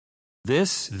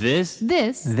This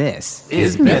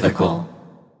is mythical.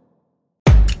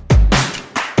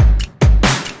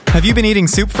 Have you been eating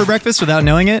soup for breakfast without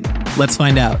knowing it? Let's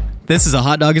find out. This is A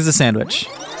Hot Dog is a Sandwich.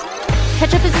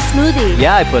 Ketchup is a smoothie.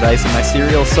 Yeah, I put ice in my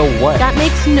cereal, so what? That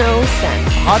makes no sense.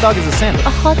 A hot dog is a sandwich. A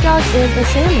hot dog is a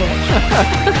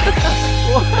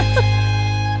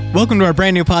sandwich. Welcome to our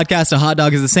brand new podcast, A Hot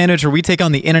Dog is a Sandwich, where we take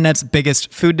on the internet's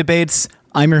biggest food debates.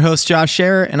 I'm your host, Josh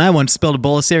Scherer, and I once spilled a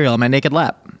bowl of cereal on my naked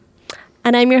lap.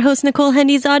 And I'm your host, Nicole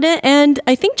Hendizadeh, and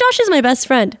I think Josh is my best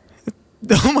friend.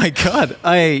 Oh my God.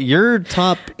 You're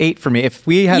top 8 for me. If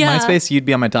we had MySpace, you'd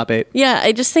be on my top 8. Yeah,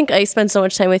 I just think I spend so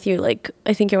much time with you. Like,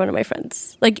 I think you're one of my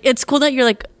friends. Like, it's cool that you're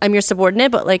like, I'm your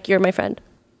subordinate, but like, you're my friend.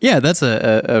 Yeah, that's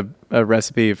a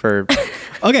recipe for...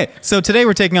 Okay, so today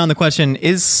we're taking on the question,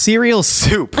 is cereal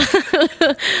soup?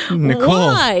 Nicole,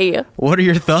 why? What are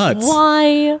your thoughts?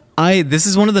 Why? This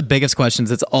is one of the biggest questions.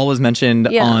 It's always mentioned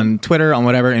on Twitter, on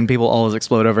whatever, and people always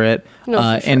explode over it. No,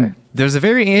 for sure. And there's a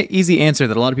very easy answer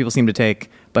that a lot of people seem to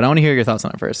take, but I want to hear your thoughts on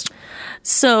it first.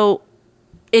 So,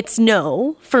 it's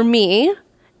no for me,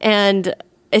 and...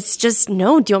 It's just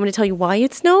no. Do you want me to tell you why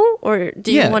it's no? Or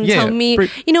do you want to tell me,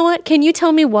 you know what? Can you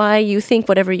tell me why you think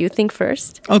whatever you think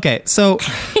first? Okay, so,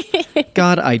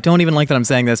 God, I don't even like that I'm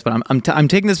saying this, but I'm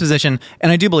taking this position,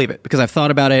 and I do believe it, because I've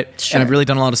thought about it, and I've really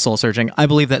done a lot of soul searching. I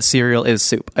believe that cereal is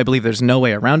soup. I believe there's no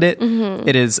way around it. Mm-hmm.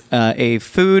 It is a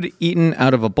food eaten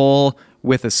out of a bowl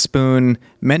with a spoon,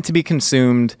 meant to be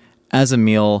consumed as a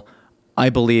meal. I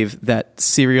believe that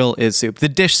cereal is soup. The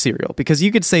dish cereal. Because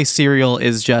you could say cereal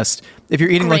is just, if you're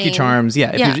eating grain. Lucky Charms,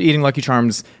 if you're eating Lucky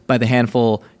Charms by the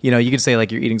handful, you could say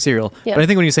like you're eating cereal. Yeah. But I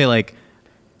think when you say like...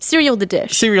 Cereal the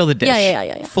dish.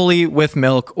 Yeah. Fully with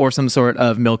milk or some sort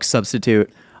of milk substitute,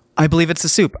 I believe it's a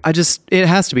soup. It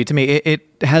has to be to me. It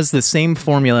has the same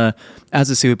formula as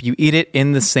a soup. You eat it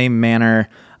in the same manner.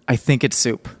 I think it's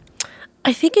soup.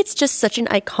 I think it's just such an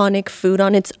iconic food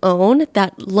on its own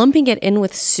that lumping it in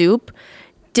with soup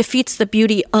defeats the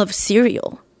beauty of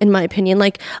cereal, in my opinion.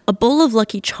 Like a bowl of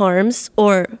Lucky Charms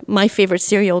or my favorite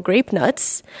cereal, Grape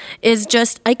Nuts, is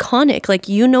just iconic. Like,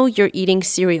 you're eating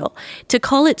cereal. To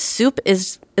call it soup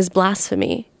is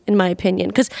blasphemy, in my opinion,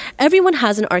 because everyone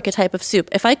has an archetype of soup.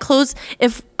 If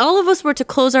all of us were to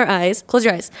close your eyes,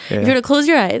 Yeah. if you were to close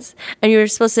your eyes and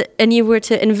you were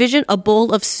to envision a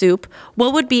bowl of soup,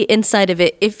 what would be inside of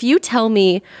it? If you tell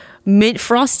me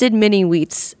frosted mini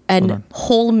wheats and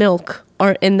whole milk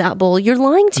are in that bowl, you're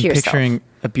lying to yourself. I'm picturing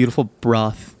a beautiful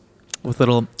broth with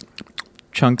little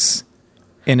chunks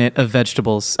in it of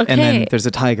vegetables, and then there's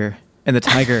a tiger. And the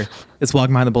tiger is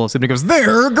walking behind the bowl of soup and it goes,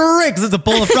 they're great, because it's a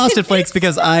bowl of Frosted Flakes,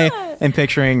 because I am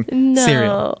picturing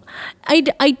cereal.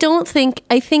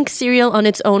 I think cereal on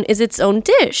its own is its own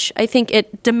dish. I think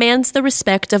it demands the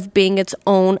respect of being its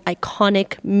own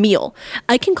iconic meal.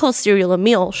 I can call cereal a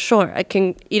meal, sure. I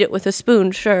can eat it with a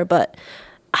spoon, sure, but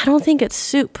I don't think it's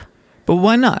soup. But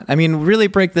why not? I mean, really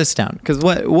break this down, because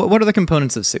what are the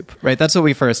components of soup, right? That's what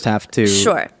we first have to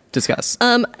discuss.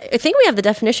 I think we have the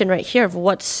definition right here of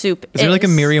what soup is. Is there like a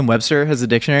Merriam-Webster? Has the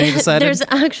dictionary decided? There's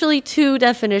actually 2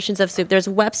 definitions of soup. There's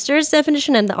Webster's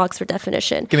definition and the Oxford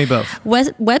definition. Give me both.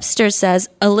 Webster says,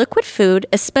 a liquid food,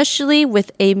 especially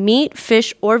with a meat,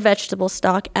 fish, or vegetable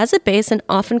stock as a base and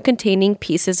often containing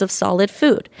pieces of solid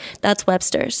food. That's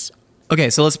Webster's. Okay,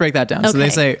 so let's break that down. Okay. So they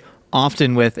say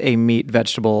often with a meat,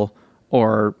 vegetable,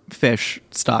 or fish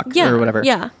stock or whatever.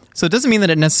 Yeah. So it doesn't mean that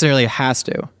it necessarily has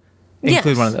to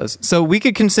include one of those. So we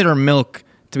could consider milk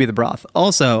to be the broth.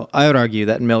 Also, I would argue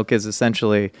that milk is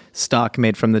essentially stock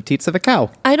made from the teats of a cow.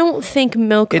 I don't think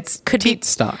milk could be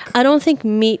stock. I don't think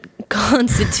meat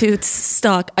constitutes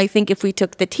stock. I think if we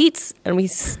took the teats and we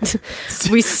stewed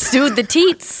the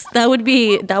teats, that would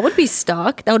be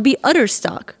stock. That would be utter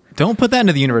stock. Don't put that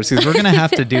into the universe, because we're going to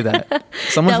have to do that.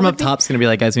 Someone from up top's going to be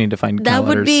like, guys, we need to find cow udders.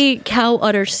 That would be cow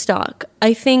udder stock.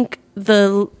 I think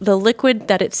the liquid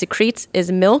that it secretes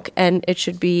is milk, and it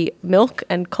should be milk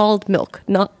and called milk,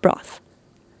 not broth.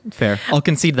 Fair. I'll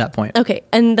concede that point. Okay,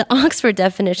 and the Oxford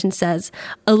definition says,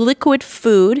 a liquid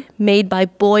food made by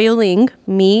boiling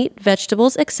meat,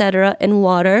 vegetables, etc. in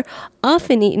water,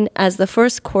 often eaten as the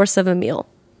first course of a meal.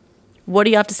 What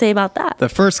do you have to say about that? The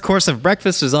first course of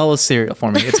breakfast is always cereal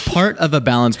for me. It's part of a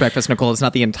balanced breakfast, Nicole. It's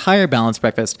not the entire balanced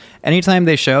breakfast. Anytime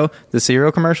they show the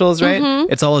cereal commercials, right,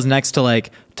 it's always next to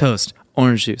like toast,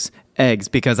 orange juice, eggs,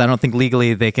 because I don't think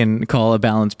legally they can call a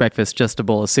balanced breakfast just a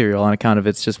bowl of cereal on account of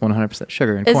it's just 100%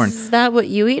 sugar and corn. Is that what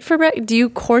you eat for breakfast? Do you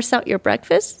course out your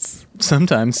breakfasts?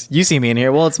 Sometimes. You see me in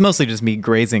here. Well, it's mostly just me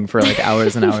grazing for like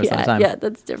hours and hours at a time. Yeah,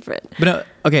 that's different. But no,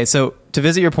 okay, so to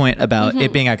visit your point about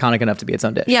it being iconic enough to be its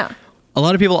own dish. Yeah. A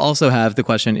lot of people also have the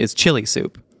question, is chili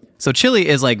soup? So chili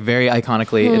is like very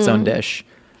iconically its own dish.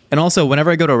 And also,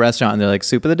 whenever I go to a restaurant and they're like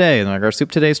soup of the day, and they're like, our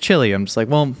soup today is chili, I'm just like,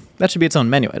 well, that should be its own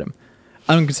menu item.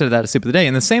 I don't consider that a soup of the day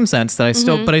in the same sense that I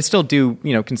still do,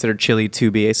 consider chili to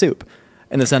be a soup.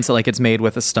 In the sense that like it's made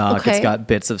with a stock, Okay. it's got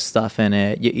bits of stuff in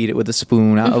it. You eat it with a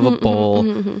spoon out of a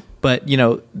bowl. But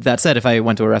that said, if I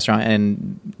went to a restaurant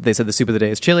and they said the soup of the day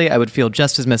is chili, I would feel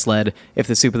just as misled if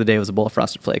the soup of the day was a bowl of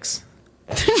Frosted Flakes.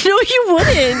 No, you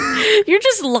wouldn't. You're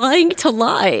just lying to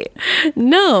lie.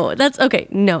 No, that's okay.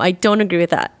 No, I don't agree with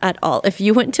that at all. If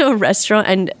you went to a restaurant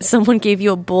and someone gave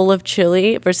you a bowl of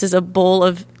chili versus a bowl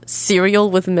of cereal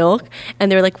with milk, and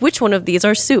they're like, which one of these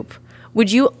are soup?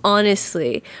 Would you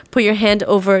honestly put your hand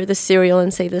over the cereal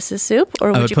and say this is soup,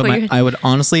 or would you put your? I would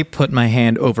honestly put my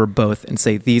hand over both and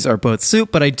say these are both soup.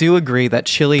 But I do agree that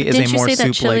chili is Didn't a you more say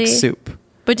that soup-like chili- soup.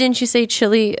 But didn't you say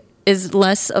chili is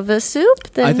less of a soup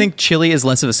than? I think chili is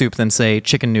less of a soup than say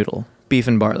chicken noodle, beef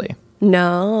and barley.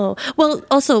 No. Well,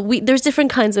 also, there's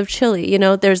different kinds of chili.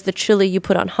 There's the chili you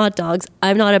put on hot dogs.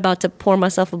 I'm not about to pour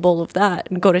myself a bowl of that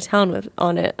and go to town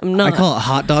on it. I'm not. I call it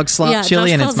hot dog slop Yeah,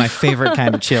 chili, Josh and it's calls my it- favorite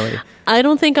kind of chili. I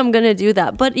don't think I'm going to do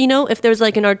that. But, if there's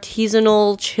like an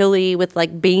artisanal chili with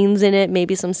like beans in it,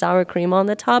 maybe some sour cream on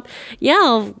the top,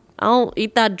 yeah, I'll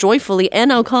eat that joyfully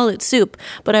and I'll call it soup.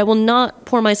 But I will not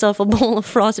pour myself a bowl of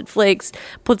Frosted Flakes,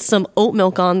 put some oat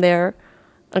milk on there,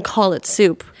 and call it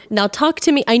soup. Now talk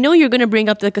to me. I know you're going to bring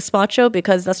up the gazpacho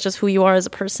because that's just who you are as a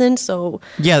person. So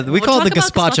Yeah, we we'll call it talk the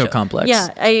about gazpacho complex. Yeah,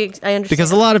 I understand.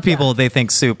 Because a lot of people, they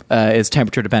think soup is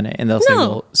temperature dependent, and they'll say, No.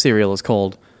 well, cereal is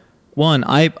cold. One,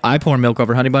 I pour milk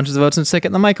over Honey Bunches of Oats and stick it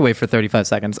in the microwave for 35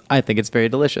 seconds. I think it's very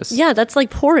delicious. Yeah, that's like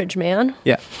porridge, man.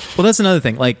 Yeah. Well, that's another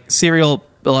thing. Like cereal,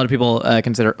 a lot of people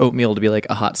consider oatmeal to be like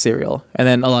a hot cereal. And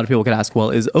then a lot of people could ask,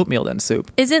 well, is oatmeal then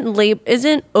soup?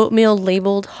 Isn't oatmeal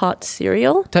labeled hot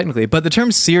cereal? Technically. But the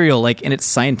term cereal, like in its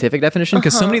scientific definition,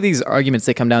 because so many of these arguments,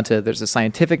 they come down to there's a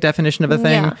scientific definition of a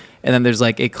thing, Yeah. and then there's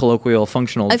like a colloquial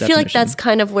functional I definition. feel like that's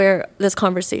kind of where this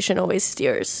conversation always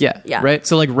steers. Yeah. Yeah. Right.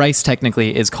 So like rice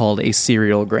technically is called a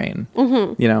cereal grain.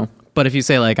 But if you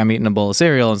say like I'm eating a bowl of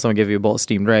cereal and someone give you a bowl of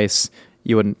steamed rice,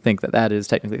 you wouldn't think that that is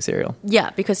technically cereal. Yeah,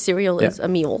 because cereal is Yeah. a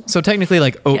meal. So technically,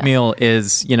 like oatmeal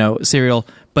is cereal,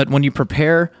 but when you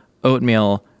prepare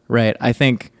oatmeal, right? I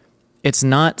think it's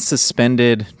not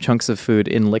suspended chunks of food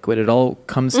in liquid. It all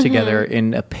comes together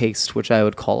in a paste, which I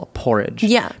would call a porridge.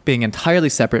 Yeah. Being entirely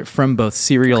separate from both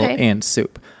cereal Okay. and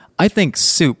soup. I think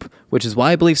soup, which is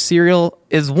why I believe cereal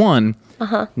is one,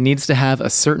 needs to have a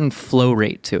certain flow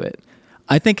rate to it.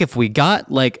 I think if we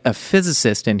got like a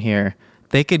physicist in here,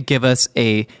 they could give us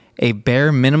a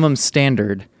bare minimum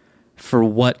standard for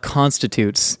what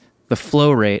constitutes the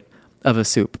flow rate of a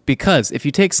soup. Because if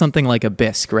you take something like a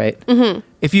bisque, right?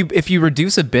 If you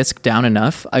reduce a bisque down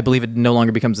enough, I believe it no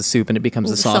longer becomes a soup and it becomes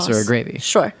a sauce or a gravy.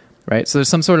 Sure. Right? So there's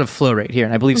some sort of flow rate here.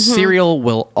 And I believe cereal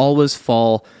will always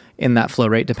fall in that flow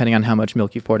rate depending on how much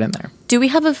milk you've poured in there. Do we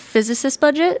have a physicist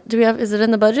budget? Is it in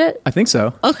the budget? I think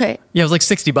so. Okay. Yeah, it was like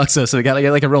 $60 though, so we got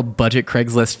like a real budget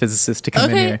Craigslist physicist to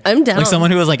come in Okay, here. I'm down. Like someone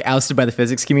who was like ousted by the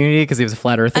physics community because he was a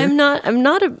flat earther. I'm not I'll take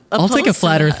a opposed to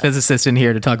flat earth that. physicist in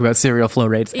here to talk about cereal flow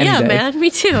rates any Yeah, day. man,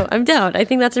 me too. I'm down. I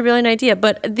think that's a brilliant idea.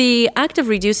 But the act of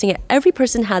reducing it, every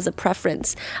person has a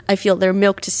preference. I feel their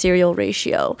milk to cereal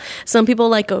ratio. Some people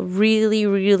like a really,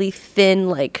 really thin,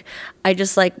 like, I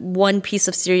just like one piece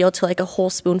of cereal to like a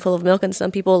whole spoonful of milk. And some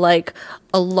people like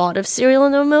a lot of cereal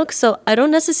and no milk. So I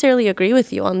don't necessarily agree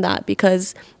with you on that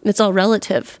because it's all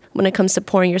relative when it comes to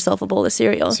pouring yourself a bowl of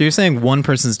cereal. So you're saying one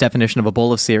person's definition of a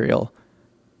bowl of cereal,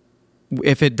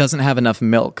 if it doesn't have enough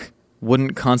milk,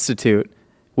 wouldn't come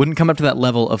up to that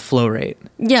level of flow rate.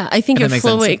 Yeah, I think If you're that makes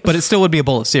sense. flowing. But it still would be a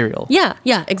bowl of cereal. Yeah,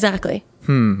 exactly.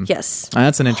 Yes.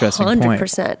 That's an interesting point.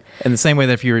 100%. In the same way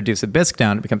that if you reduce a bisque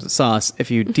down, it becomes a sauce. If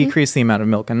you decrease the amount of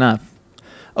milk enough.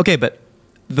 Okay, but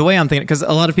the way I'm thinking, because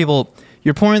a lot of people,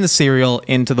 you're pouring the cereal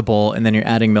into the bowl and then you're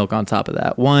adding milk on top of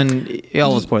that. One, you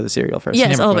always pour the cereal first. You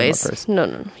Yes, never pour the milk always. first.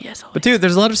 No. Yes, always. But dude,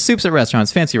 there's a lot of soups at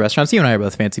restaurants, fancy restaurants. You and I are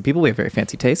both fancy people. We have very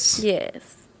fancy tastes.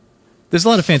 Yes. There's a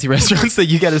lot of fancy restaurants that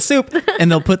you get a soup and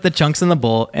they'll put the chunks in the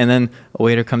bowl and then a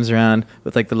waiter comes around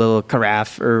with like the little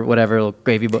carafe or whatever, little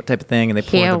gravy boat type of thing, and they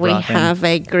pour the broth in.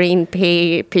 a green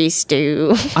pea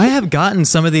stew. I have gotten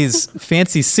some of these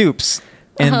fancy soups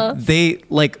and they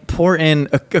like pour in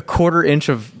a quarter inch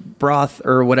of broth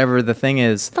or whatever the thing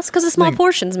is. That's because of small Like-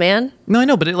 portions, man. No, I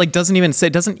know, but it like it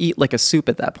doesn't eat like a soup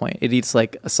at that point. It eats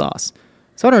like a sauce.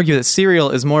 So I'd argue that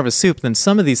cereal is more of a soup than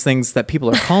some of these things that people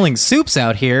are calling soups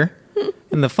out here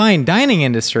in the fine dining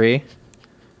industry.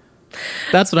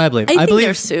 That's what I believe. I think believe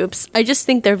they're soups. I just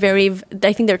think they're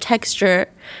I think their texture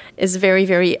is very,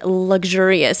 very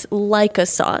luxurious, like a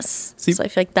sauce. See- So I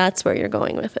feel like that's where you're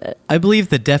going with it. I believe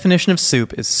the definition of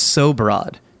soup is so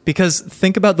broad because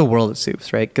think about the world of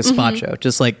soups, right? Gazpacho,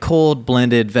 just like cold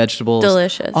blended vegetables,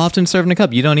 Delicious. often served in a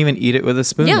cup. You don't even eat it with a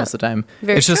spoon Yeah, most of the time.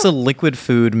 very It's just true. a liquid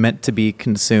food meant to be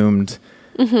consumed.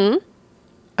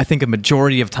 I think a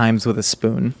majority of times with a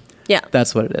spoon. Yeah.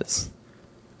 That's what it is,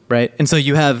 right? And so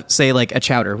you have, say, like a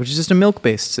chowder, which is just a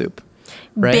milk-based soup,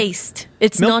 right? Based.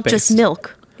 It's not just Milk-based.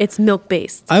 milk. It's milk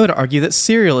based. I would argue that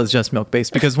cereal is just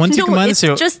milk-based because once you No, combine the it's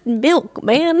cereal, just milk,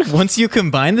 man. once you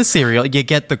combine the cereal, you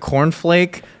get the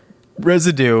cornflake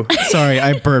residue. Sorry,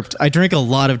 I burped. I drink a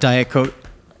lot of Diet Coke.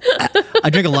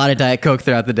 I drink a lot of Diet Coke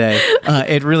throughout the day.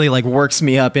 It really like works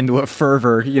me up into a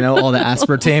fervor, all the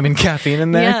aspartame and caffeine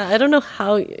in there. Yeah, I don't know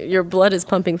how your blood is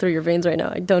pumping through your veins right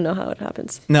now. I don't know how it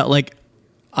happens. No, like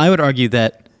I would argue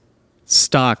that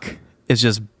stock is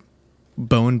just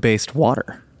bone-based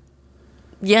water.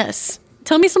 Yes.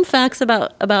 Tell me some facts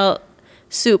about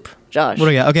soup, Josh. What do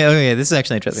we got? Okay, this is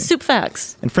actually interesting. Soup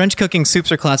facts. In French cooking,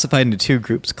 soups are classified into two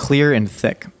groups, clear and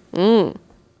thick. I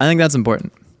think that's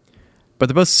important. But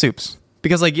they're both soups.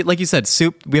 Because like you said,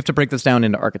 soup, we have to break this down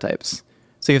into archetypes.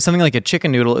 So you have something like a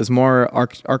chicken noodle is more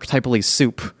archetypally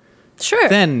soup Sure.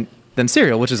 than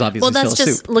cereal, which is obviously well, that's still a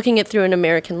just soup. looking it through an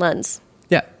American lens.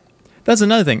 Yeah. That's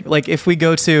another thing. Like if we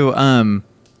go to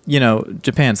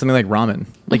Japan, something like ramen.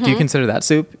 Like do you consider that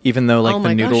soup even though like oh the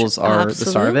my noodles gosh, are the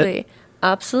star of it? absolutely.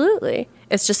 Absolutely.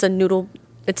 It's just a noodle.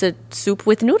 It's a soup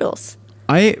with noodles.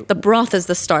 The The broth is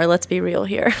the star. Let's be real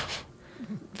here.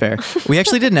 fair. We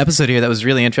actually did an episode here that was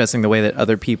really interesting the way that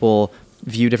other people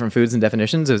view different foods and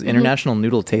definitions. It was International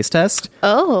Noodle Taste Test.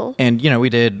 Oh. And we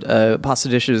did pasta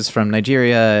dishes from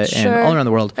Nigeria and Sure. all around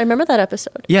the world. I remember that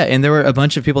episode. Yeah, and there were a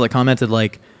bunch of people that commented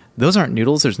like, "Those aren't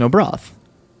noodles. There's no broth."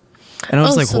 And I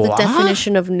was like, so "What?" the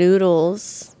definition of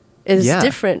noodles is Yeah.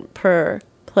 different per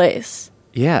place.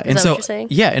 Yeah, and that so what you're saying?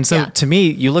 yeah, and so Yeah. to me,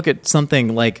 you look at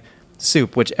something like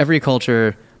soup, which every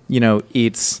culture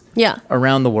eats Yeah.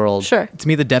 around the world. Sure. To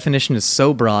me, the definition is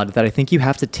so broad that I think you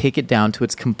have to take it down to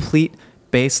its complete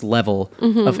base level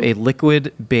Mm-hmm. of a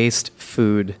liquid-based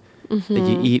food that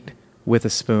you eat with a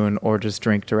spoon or just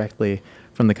drink directly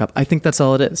from the cup. I think that's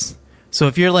all it is. So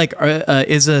if you're like,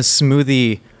 is a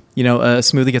smoothie, a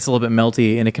smoothie gets a little bit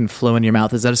melty and it can flow in your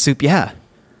mouth, is that a soup? Yeah.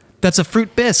 That's a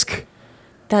fruit bisque.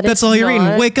 That's all you're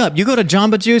eating. Wake up. You go to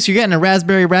Jamba Juice, you're getting a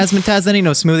raspberry razzmatazz. That ain't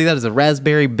no smoothie. That is a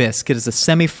raspberry bisque. It is a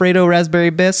semi-Fredo raspberry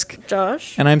bisque.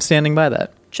 Josh, And I'm standing by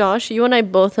that. you and I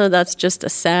both know that's just a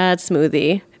sad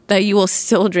smoothie that you will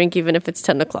still drink even if it's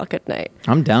 10 o'clock at night.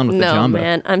 I'm down with the No, Jamba.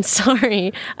 man, I'm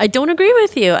sorry. I don't agree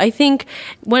with you. I think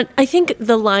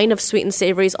the line of sweet and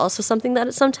savory is also something that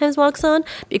it sometimes walks on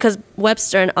because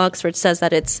Webster and Oxford says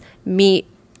that it's meat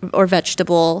or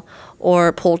vegetable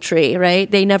or poultry, right?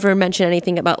 They never mention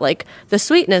anything about like the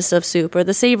sweetness of soup or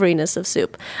the savoriness of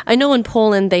soup. I know in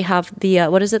Poland they have the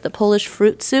the Polish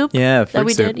fruit soup. Yeah, that fruit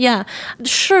we soup. did. Yeah,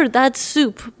 sure, that's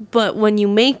soup, but when you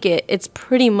make it, it's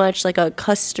pretty much like a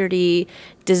custardy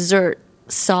dessert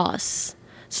sauce.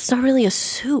 So it's not really a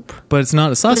soup, But it's not a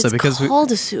but salsa it's because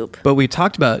called a soup. but we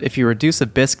talked about if you reduce a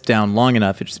bisque down long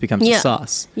enough, it just becomes a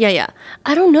sauce. Yeah.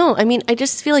 I don't know. I mean, I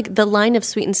just feel like the line of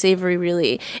sweet and savory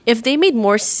really, if they made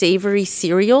more savory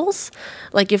cereals,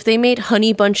 like if they made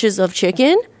honey bunches of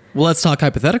chicken, Well, let's talk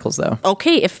hypotheticals though.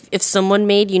 okay, if someone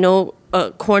made,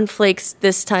 cornflakes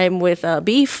this time with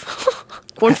beef.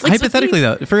 Cornflakes with Hypothetically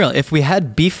beef. though, for real, if we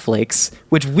had beef flakes,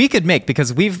 which we could make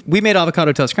because we made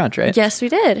avocado toast crunch, right? Yes, we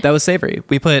did. That was savory.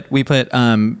 We put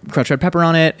crushed red pepper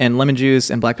on it and lemon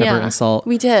juice and black pepper and salt.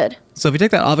 We did. So if we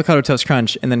take that avocado toast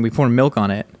crunch and then we pour milk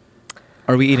on it,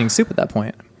 are we eating soup at that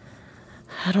point?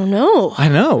 I don't know. I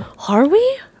know. Are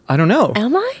we? I don't know.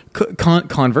 Am I?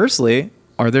 Conversely,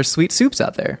 are there sweet soups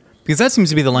out there? Because that seems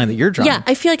to be the line that you're drawing. Yeah,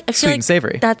 I feel like Sweet and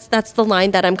savory. That's the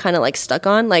line that I'm kind of like stuck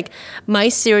on. Like my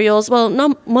cereals, well,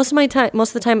 no, most of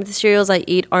the time the cereals I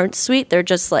eat aren't sweet. They're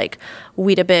just like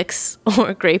Weetabix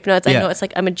or grape nuts. I Yeah. know it's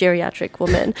like I'm a geriatric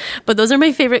woman, but those are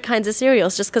my favorite kinds of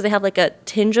cereals just because they have like a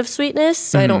tinge of sweetness,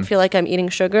 so I Mm-hmm. don't feel like I'm eating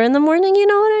sugar in the morning. You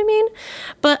know what I mean?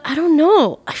 But I don't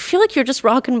know. I feel like you're just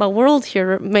rocking my world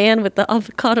here, man, with the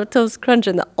avocado toast crunch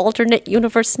and the alternate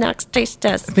universe snacks taste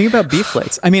test. Think about beef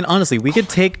flakes. I mean, honestly, we could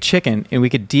take chicken and we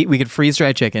could freeze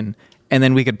dry chicken and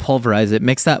then we could pulverize it,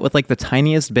 mix that with like the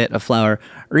tiniest bit of flour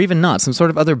or even not, some sort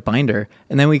of other binder,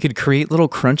 and then we could create little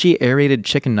crunchy aerated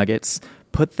chicken nuggets,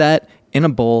 put that in a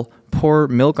bowl, pour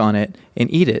milk on it,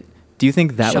 and eat it. Do you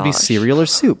think that would be Josh. cereal or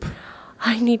soup?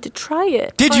 I need to try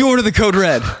it. Did you order the code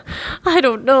red? I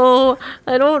don't know.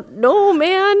 I don't know,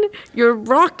 man. You're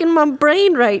rocking my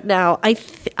brain right now.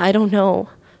 I don't know.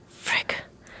 Frick.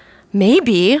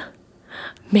 Maybe,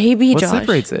 What Josh.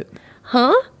 separates it?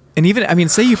 Huh? And even, I mean,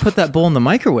 say you put that bowl in the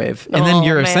microwave, and then Oh,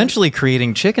 you're man. essentially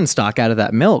creating chicken stock out of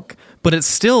that milk, but it's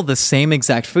still the same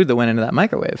exact food that went into that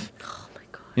microwave. Oh my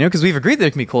god. You know, because we've agreed there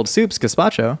can be cold soups,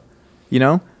 gazpacho, you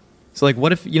know? So, like,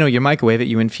 what if, you know, you microwave it,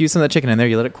 you infuse some of that chicken in there,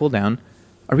 you let it cool down.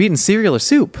 Are we eating cereal or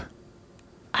soup?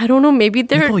 I don't know. Maybe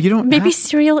Nicole, you don't maybe have-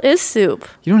 cereal is soup.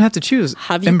 You don't have to choose.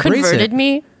 Have you Embrace converted it.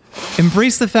 me?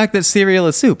 Embrace the fact that cereal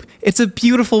is soup. It's a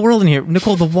beautiful world in here.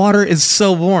 Nicole, the water is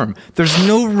so warm. There's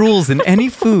no rules in any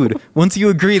food once you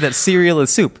agree that cereal is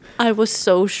soup. I was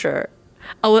so sure.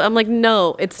 I'm like,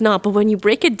 no, it's not. But when you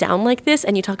break it down like this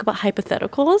and you talk about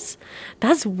hypotheticals,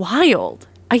 that's wild.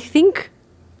 I think.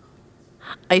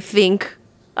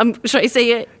 Should I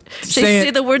say it? Should Say I it.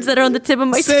 say the words that are on the tip of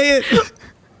my tongue? Say it.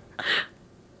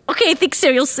 Okay, I think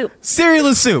cereal soup. Cereal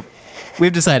is soup.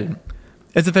 We've decided.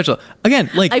 It's official. Again,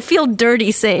 like, I feel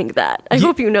dirty saying that. I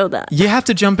hope you know that. you have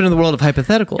to jump into the world of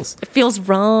hypotheticals. It feels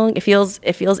wrong. It feels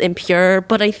impure.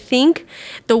 But I think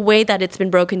the way that it's been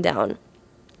broken down,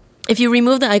 if you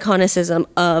remove the iconicism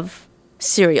of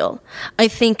cereal, I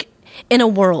think in a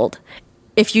world,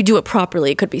 if you do it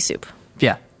properly, it could be soup.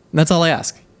 Yeah. That's all I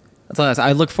ask. That's all I ask.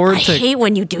 I look forward I to hate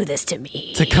when you do this to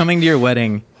me. coming to your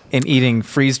wedding and eating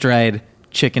freeze-dried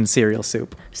chicken cereal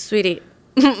soup. Sweetie,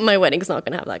 my wedding's not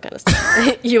going to have that kind of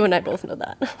stuff. You and I both know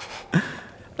that.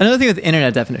 Another thing with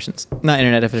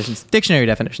dictionary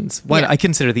definitions. Why Yeah. I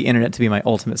consider the internet to be my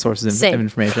ultimate sources of Same.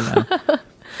 information now.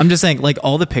 I'm just saying, like,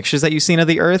 all the pictures that you've seen of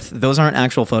the Earth, those aren't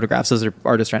actual photographs. Those are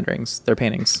artist renderings. They're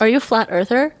paintings. Are you a flat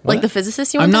earther? What? Like the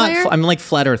physicist you I'm went not. to hire? I'm like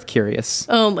flat Earth curious.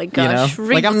 Oh my You gosh. know?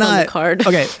 Read Like, I'm what's on not. the card.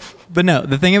 Okay, but no.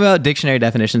 The thing about dictionary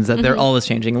definitions is that they're always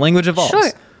changing. Language evolves. Sure. over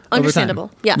time.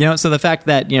 Understandable. Yeah. You know, so the fact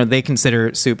that, you know, they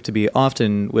consider soup to be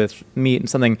often with meat and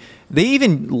something, they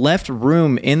even left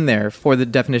room in there for the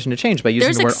definition to change by using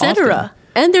There's the word etc. often.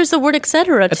 And there's the word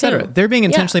etc. too. Etc. They're being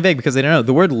intentionally vague because they don't know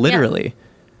the word literally.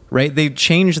 Right? They've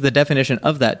changed the definition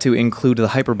of that to include the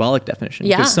hyperbolic definition.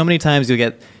 Yeah. Because so many times you'll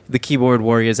get the keyboard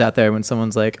warriors out there when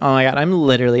someone's like, oh my God, I'm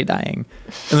literally dying.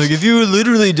 And like, if you were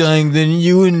literally dying, then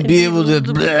you wouldn't be able to.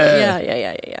 Blah.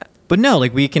 Yeah. But no,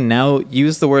 like, we can now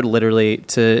use the word literally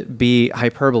to be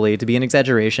hyperbole, to be an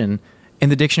exaggeration, and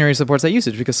the dictionary supports that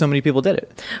usage because so many people did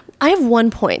it. I have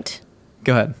one point.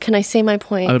 Go ahead. Can I say my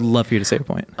point? I would love for you to say your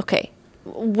point. Okay.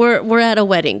 We're at a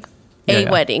wedding.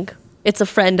 Yeah. Wedding. It's a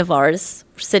friend of ours.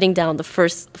 We're sitting down the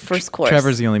first course.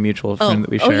 Trevor's the only mutual friend that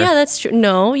we share. Oh yeah, that's true.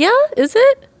 No, yeah, is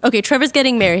it? Okay, Trevor's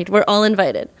getting married. We're all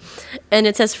invited. And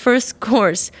it says first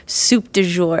course, soup du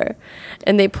jour.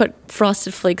 And they put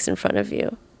frosted flakes in front of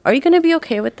you. Are you going to be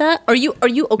okay with that? Are you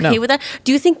okay No. with that?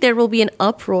 Do you think there will be an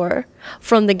uproar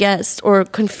from the guests or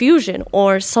confusion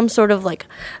or some sort of like,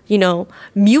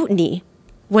 mutiny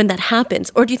when that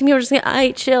happens? Or do you think people are just going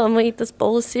to, chill, I'm going to eat this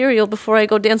bowl of cereal before I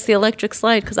go dance the electric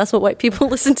slide because that's what white people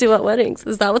listen to at weddings?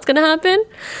 Is that what's going to happen?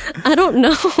 I don't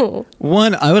know.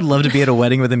 One, I would love to be at a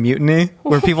wedding with a mutiny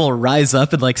where people rise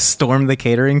up and like storm the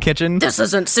catering kitchen. This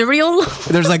isn't cereal.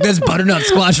 There's like, this butternut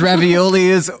squash ravioli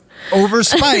is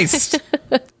overspiced.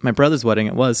 My brother's wedding,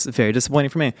 it was very disappointing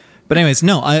for me. But anyways,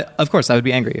 no, of course I would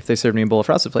be angry if they served me a bowl of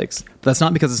Frosted Flakes. But that's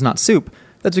not because it's not soup.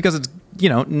 That's because it's,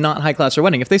 not high class or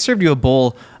wedding. If they served you a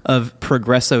bowl of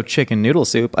Progresso chicken noodle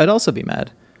soup, I'd also be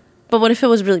mad. But what if it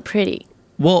was really pretty?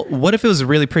 Well, what if it was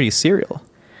really pretty cereal?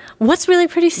 What's really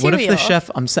pretty cereal? What if the chef,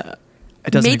 it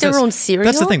doesn't Made their exist. own cereal?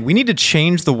 That's the thing. We need to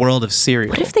change the world of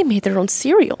cereal. What if they made their own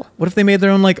cereal? What if they made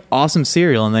their own like awesome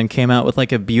cereal and then came out with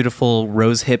like a beautiful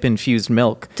rose hip infused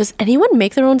milk? Does anyone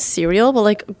make their own cereal? But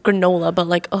like granola, but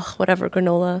like, whatever,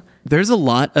 granola. There's a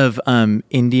lot of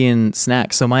Indian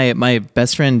snacks. So my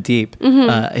best friend Deep,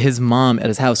 his mom at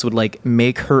his house would like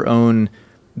make her own.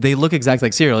 They look exactly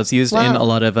like cereal. It's used in Wow. a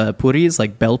lot of puris,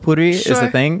 like bel puri is Sure. the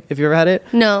thing. If you ever had it,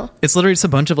 No. it's literally just a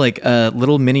bunch of like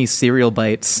little mini cereal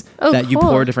bites Oh, that you cool.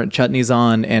 pour different chutneys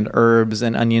on and herbs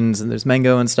and onions and there's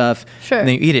mango and stuff. Sure. And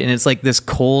then you eat it and it's like this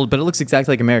cold, but it looks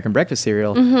exactly like American breakfast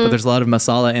cereal. But there's a lot of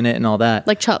masala in it and all that.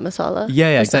 Like chopped masala. Yeah,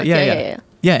 and stuff. exactly.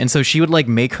 Yeah, and so she would like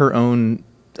make her own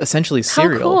essentially How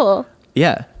cereal. cool.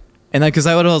 Yeah. And because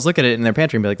I would always look at it in their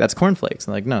pantry and be like, that's cornflakes.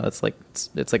 And like, no, that's like,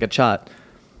 it's like a chot.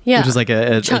 Yeah. Which is like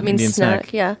a Chop an means Indian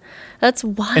snack. Yeah. That's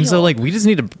wild. And so like, we just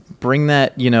need to bring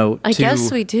that, I to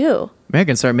guess we do.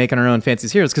 America and start making our own fancy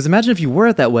cereals. Because imagine if you were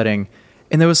at that wedding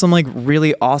and there was some like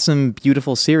really awesome,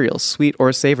 beautiful cereal, sweet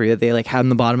or savory, that they like had in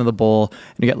the bottom of the bowl,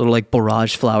 and you got little like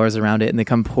borage flowers around it, and they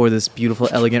come pour this beautiful,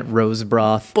 elegant rose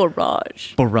broth.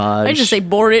 Borage. Borage. I just say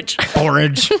borage.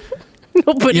 Borage.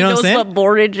 Nobody You know what I'm knows saying? what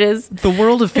borage is. The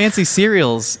world of fancy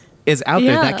cereals is out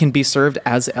there Yeah. that can be served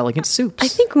as elegant soups. I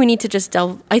think we need to just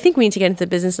delve. I think we need to get into the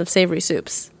business of savory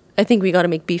soups. I think we got to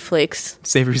make beef flakes.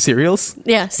 Savory cereals?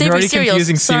 Yeah, savory You're already cereals.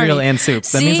 confusing cereal Sorry. and soup.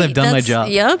 That means I've done my that's- job.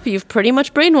 Yep, you've pretty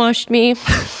much brainwashed me.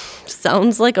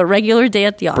 Sounds like a regular day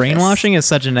at the office. Brainwashing is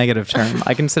such a negative term.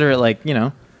 I consider it like, I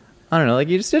don't know, like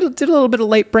you just did a little bit of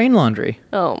light brain laundry.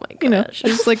 Oh my You know, gosh.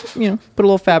 just like, put a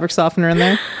little fabric softener in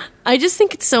there. I just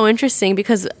think it's so interesting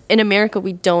because in America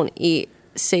we don't eat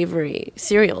savory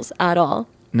cereals at all.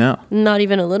 No. Not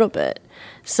even a little bit.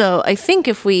 So I think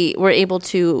if we were able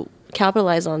to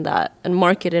capitalize on that and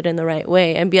market it in the right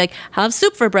way and be like, have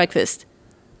soup for breakfast,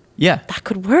 Yeah. that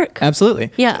could work.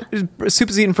 Absolutely. Yeah. Soup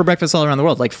is eaten for breakfast all around the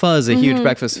world. Like pho is a huge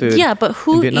breakfast food. Yeah, but in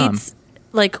who Vietnam. eats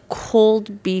like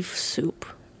cold beef soup?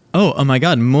 Oh my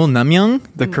God. Mul namyang,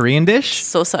 the Korean dish.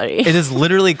 So sorry. It is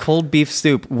literally cold beef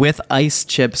soup with ice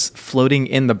chips floating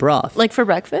in the broth. Like for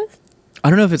breakfast? I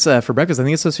don't know if it's for breakfast. I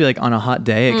think it's supposed to be like on a hot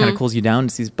day. It kind of cools you down.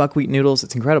 It's these buckwheat noodles.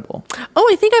 It's incredible. Oh,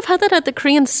 I think I've had that at the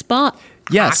Korean spa.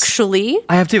 Yes. Actually.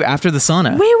 I have to after the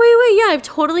sauna. Wait. Yeah, I've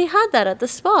totally had that at the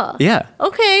spa. Yeah.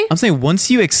 Okay. I'm saying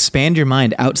once you expand your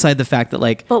mind outside the fact that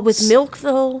like But with milk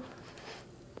though,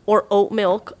 or oat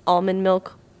milk, almond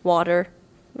milk, water.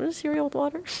 What is cereal with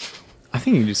water? I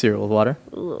think you can do cereal with water.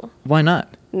 Ugh. Why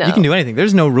not? No. You can do anything.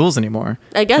 There's no rules anymore.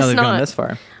 I guess now they've gone not. this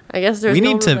far. I guess there's We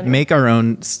no need to rule make our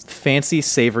own fancy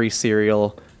savory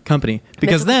cereal company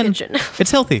because then Mythical Pigeon.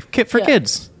 it's healthy for Yeah.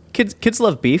 kids. Kids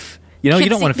love beef. You Kids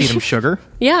don't want to eat feed them beef. sugar.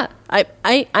 Yeah,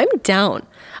 I'm down.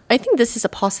 I think this is a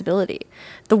possibility.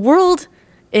 The world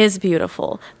is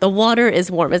beautiful. The water is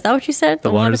warm. Is that what you said?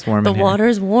 The water is warm The in here. water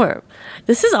is warm.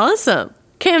 This is awesome.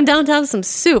 Okay, I'm down to have some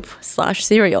soup /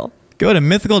 cereal. Go to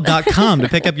mythical.com to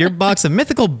pick up your box of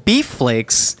Mythical Beef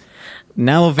Flakes,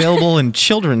 now available in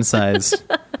children's size.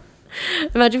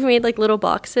 Imagine if we made like little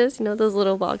boxes. You know those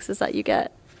little boxes that you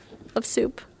get of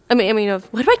soup. I mean, of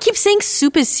why do I keep saying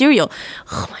soup is cereal?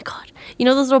 Oh my god! You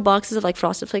know those little boxes of like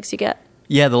Frosted Flakes you get?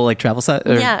 Yeah, the like travel size.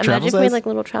 Yeah, travel imagine if we size? made like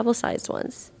little travel sized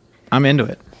ones. I'm into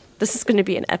it. This is going to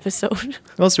be an episode.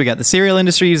 What else do we got? The cereal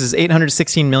industry uses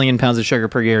 816 million pounds of sugar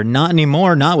per year. Not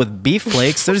anymore. Not with beef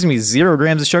flakes. There's gonna be 0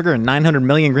 grams of sugar and 900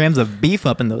 million grams of beef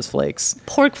up in those flakes.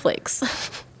 Pork flakes.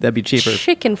 That'd be cheaper.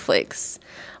 Chicken flakes.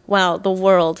 Wow, the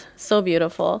world, so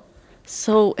beautiful,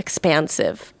 so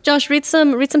expansive. Josh, read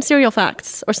some cereal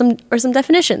facts or some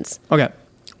definitions. Okay.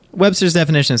 Webster's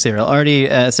definition of cereal already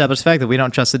established the fact that we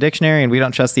don't trust the dictionary and we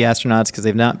don't trust the astronauts because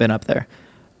they've not been up there.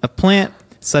 A plant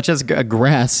such as a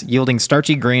grass yielding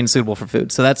starchy grain suitable for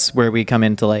food. So that's where we come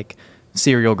into like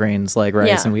cereal grains like rice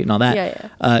Yeah. and wheat and all that.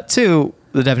 Yeah. 2,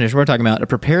 the definition we're talking about, a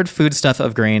prepared foodstuff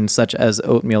of grain such as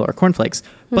oatmeal or cornflakes.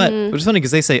 But Mm-hmm. which is funny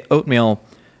because they say oatmeal,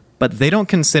 but they don't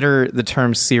consider the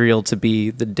term cereal to be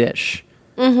the dish.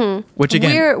 Mm-hmm. Which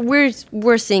again,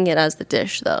 We're seeing it as the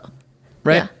dish though.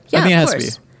 right? Yeah. I think it of has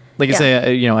course. to be. Like you Yeah.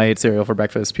 say, I ate cereal for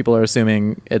breakfast. People are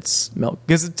assuming it's milk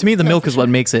because to me, the milk for is what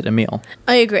makes it a meal.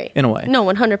 I agree. In a way. No,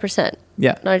 100%.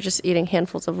 Yeah. Not just eating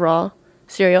handfuls of raw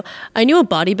cereal. I knew a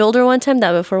bodybuilder one time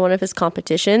that before one of his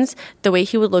competitions, the way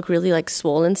he would look really like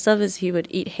swollen and stuff is he would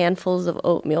eat handfuls of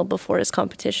oatmeal before his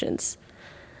competitions.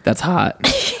 That's hot.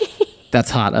 That's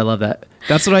hot. I love that.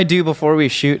 That's what I do before we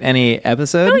shoot any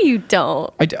episode. No, you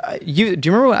don't. Do you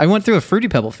remember when I went through a Fruity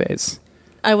Pebble phase?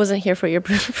 I wasn't here for your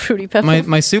fruity pebbles.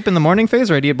 My soup in the morning phase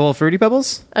where I'd eat a bowl of Fruity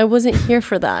Pebbles? I wasn't here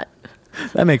for that.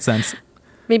 That makes sense.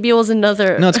 Maybe it was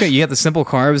another. No, it's great. You get the simple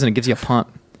carbs and it gives you a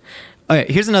pump.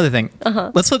 Okay, here's another thing.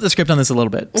 Let's flip the script on this a little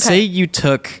bit. Say you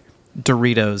took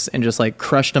Doritos and just like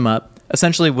crushed them up.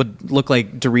 Essentially would look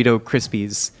like Dorito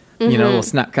Krispies, you know, little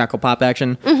snap, crackle, pop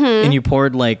action. And you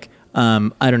poured like, I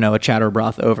don't know, a chowder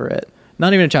broth over it.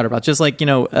 Not even a chowder broth, just like, I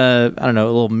don't know,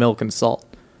 a little milk and salt.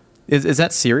 Is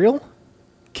that cereal?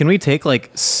 Can we take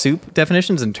like soup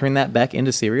definitions and turn that back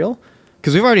into cereal?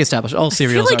 Because we've already established all I feel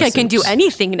cereals like are I can do soups.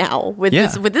 anything now with Yeah.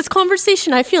 this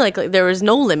conversation. I feel like there is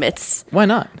no limits. Why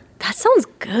not? That sounds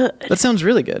good. That sounds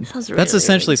really good. Sounds That's really,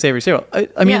 essentially savory cereal. I mean,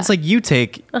 Yeah. Uh-huh. it's like you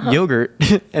take yogurt,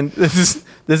 and this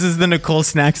is the Nicole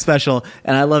snack special,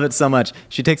 and I love it so much.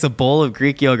 She takes a bowl of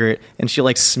Greek yogurt and she'll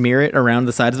like smear it around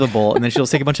the sides of a bowl, and then she'll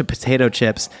take a bunch of potato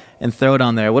chips and throw it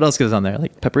on there. What else goes on there?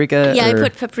 Like paprika? Yeah, I or-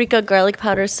 put paprika, garlic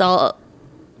powder, salt,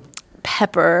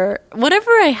 pepper, whatever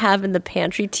I have in the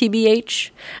pantry, TBH,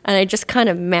 and I just kind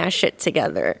of mash it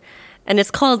together. And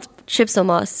it's called chips o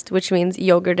must, which means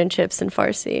yogurt and chips in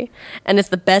Farsi. And it's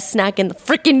the best snack in the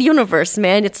freaking universe,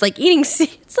 man. It's like eating,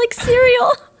 it's like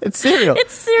cereal. It's cereal.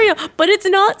 It's cereal, but it's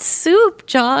not soup,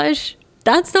 Josh.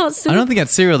 That's not soup. I don't think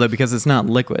that's cereal though because it's not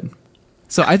liquid.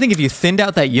 So I think if you thinned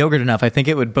out that yogurt enough, I think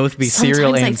it would both be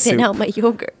cereal Sometimes and I thin soup. out my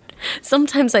yogurt.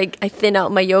 Sometimes I thin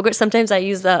out my yogurt. Sometimes I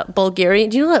use the Bulgarian.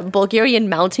 Do you know that Bulgarian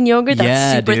mountain yogurt that's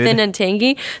Yeah, super dude. thin and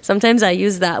tangy? Sometimes I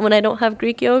use that when I don't have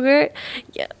Greek yogurt.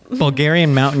 Yeah,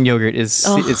 Bulgarian mountain yogurt is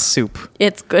soup.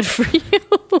 it's good for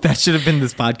you. That should have been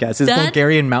this podcast. Is That-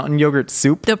 Bulgarian mountain yogurt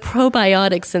soup? The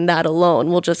probiotics in that alone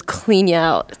will just clean you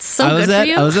out. It's so good for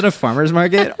you. I was at a farmer's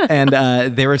market and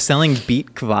they were selling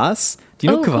beet kvass. Do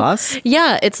you know kvass?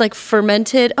 Yeah, it's like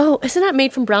fermented. Oh, isn't that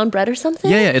made from brown bread or something?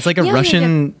 Yeah, it's like a Yeah,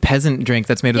 Russian peasant drink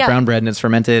that's made with Yeah. brown bread and it's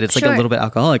fermented. It's like a Sure. little bit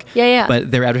alcoholic. Yeah.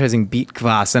 But they're advertising beet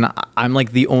kvass, and I'm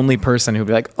like the only person who'd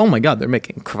be like, "Oh my god, they're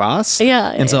making kvass." Yeah,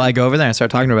 And so yeah. I go over there and I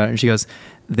start talking about it, and she goes,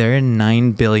 "There are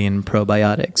 9 billion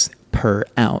probiotics per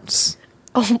ounce."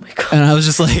 Oh my god. And I was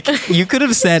just like, you could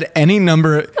have said any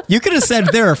number. You could have said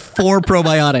there are 4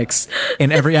 probiotics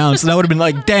in every ounce. And I would have been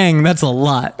like, dang, that's a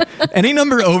lot. Any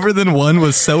number over than 1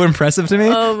 was so impressive to me.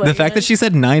 Oh my The fact that she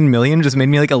said 9 million just made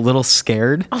me like a little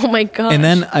scared. Oh my god. And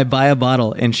then I buy a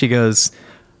bottle and she goes,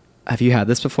 "Have you had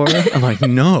this before?" I'm like,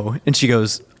 "No." And she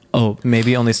goes, "Oh,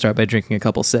 maybe only start by drinking a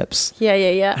couple sips." Yeah.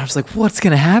 And I was like, what's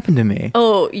going to happen to me?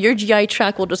 Oh, your GI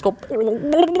tract will just go.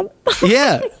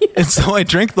 Yeah. And so I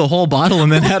drank the whole bottle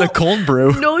and then had a cold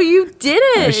brew. No, you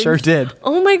didn't. I sure did.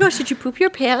 Oh my gosh, did you poop your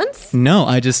pants? No,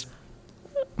 I just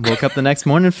woke up the next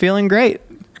morning feeling great.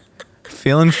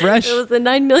 Feeling fresh. It was the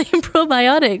 9 million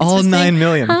probiotics. All Just 9 saying,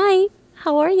 million. Hi,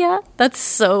 how are ya? That's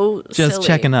so Just silly.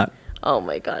 checking up. Oh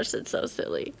my gosh, that's so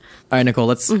silly. All right, Nicole,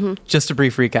 let's just a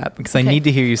brief recap because I Okay. need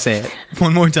to hear you say it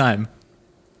one more time.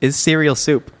 Is cereal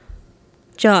soup?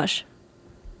 Josh,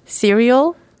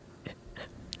 cereal?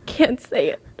 Can't say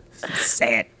it.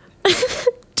 Say it.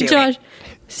 Josh,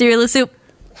 cereal is soup.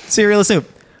 Cereal is soup.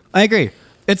 I agree.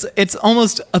 It's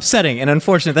almost upsetting and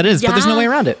unfortunate that it is, but there's no Yeah. way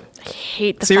around it. I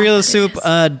hate the Cereal fact is that it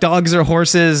soup. is. Dogs are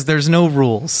horses. There's no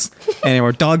rules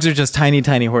anymore. Dogs are just tiny,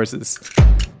 tiny horses.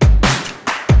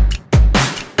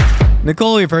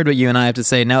 Nicole, we've heard what you and I have to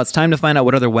say. Now it's time to find out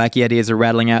what other wacky ideas are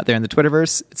rattling out there in the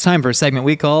Twitterverse. It's time for a segment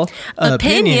we call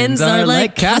Opinions Are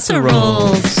Like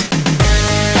Casseroles.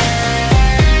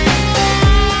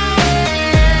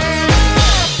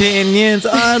 Opinions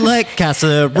are like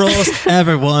casseroles.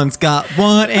 Everyone's got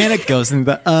one and it goes in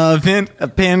the oven.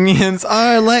 Opinions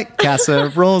are like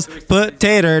casseroles. Put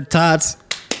tater tots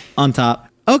on top.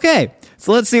 Okay,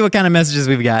 so let's see what kind of messages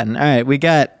we've gotten. All right, we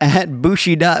got at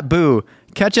bushy.boo.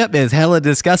 Ketchup is hella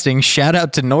disgusting. Shout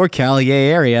out to NorCal,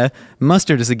 yay area.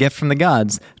 Mustard is a gift from the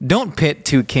gods. Don't pit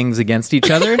 2 kings against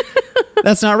each other.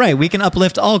 That's not right. We can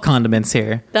uplift all condiments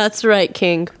here. That's right,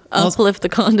 King. Also- Uplift the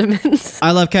condiments.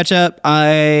 I love ketchup.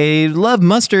 I love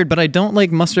mustard, but I don't like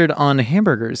mustard on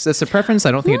hamburgers. That's a preference.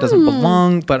 I don't think it doesn't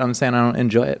belong, but I'm saying I don't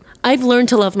enjoy it. I've learned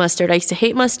to love mustard. I used to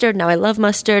hate mustard. Now I love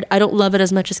mustard. I don't love it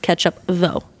as much as ketchup,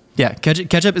 though. Yeah,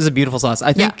 ketchup is a beautiful sauce.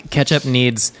 I think Yeah. ketchup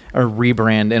needs a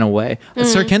rebrand in a way.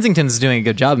 Sir Kensington's doing a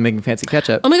good job of making fancy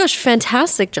ketchup. Oh my gosh,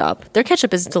 fantastic job. Their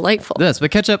ketchup is delightful. Yes,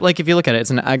 but ketchup, like if you look at it, it's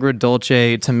an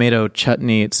agrodolce tomato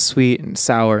chutney. It's sweet and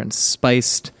sour and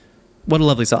spiced. What a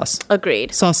lovely sauce.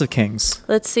 Agreed. Sauce of kings.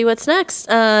 Let's see what's next.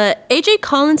 AJ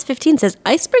Collins 15 says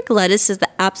iceberg lettuce is the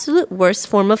absolute worst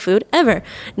form of food ever.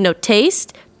 No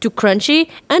taste, too crunchy,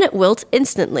 and it wilts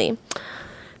instantly.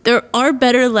 There are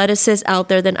better lettuces out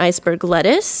there than iceberg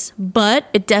lettuce, but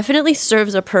it definitely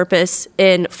serves a purpose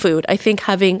in food. I think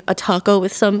having a taco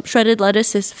with some shredded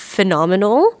lettuce is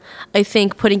phenomenal. I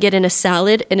think putting it in a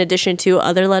salad in addition to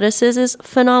other lettuces is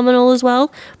phenomenal as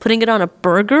well. Putting it on a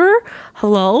burger,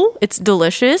 hello, it's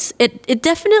delicious. It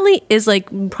definitely is like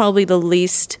probably the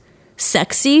least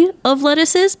sexy of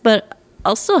lettuces, but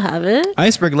I'll still have it.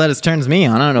 Iceberg lettuce turns me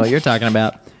on. I don't know what you're talking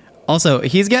about. Also,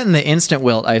 he's getting the instant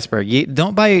wilt iceberg.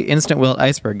 Don't buy instant wilt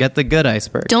iceberg. Get the good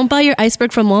iceberg. Don't buy your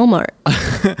iceberg from Walmart.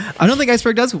 I don't think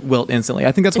iceberg does wilt instantly.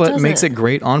 I think that's It what doesn't. makes it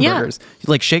great on Yeah. burgers.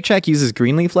 Like Shake Shack uses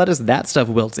green leaf lettuce. That stuff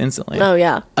wilts instantly. Oh,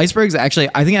 yeah. Iceberg's actually,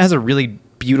 I think it has a really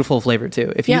beautiful flavor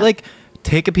too. If you Yeah. like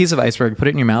take a piece of iceberg, put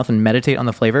it in your mouth, and meditate on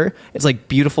the flavor, it's like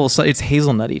beautiful. So it's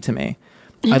hazelnutty to me.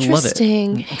 I love it.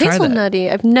 Interesting. Try that.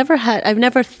 Hazelnutty. I've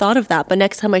never thought of that, but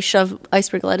next time I shove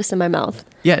iceberg lettuce in my mouth.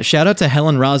 Yeah, shout out to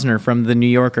Helen Rosner from The New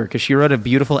Yorker because she wrote a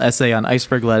beautiful essay on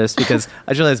iceberg lettuce because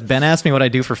I just realized Ben asked me what I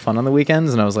do for fun on the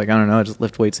weekends, and I was like, I don't know, I just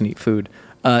lift weights and eat food.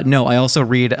 No, I also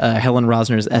read Helen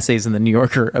Rosner's essays in The New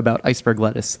Yorker about iceberg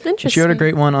lettuce. And she wrote a Interesting.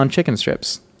 great one on chicken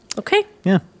strips. Okay.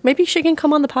 Yeah. Maybe she can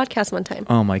come on the podcast one time.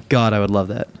 Oh my God, I would love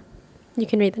that. You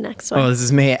can read the next one. Oh, this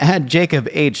is me. At Jacob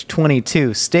H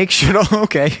 22. Steak should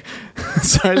okay.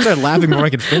 Sorry, I started laughing before I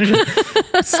could finish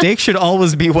it. Steak should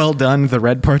always be well done. The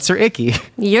red parts are icky.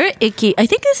 You're icky. I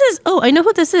think this is, I know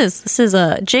who this is. This is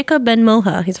Jacob Ben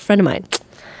Moha. He's a friend of mine.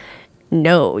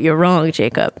 No, you're wrong,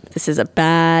 Jacob. This is a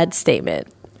bad statement.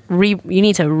 you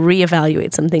need to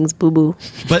reevaluate some things, boo boo.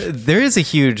 But there is a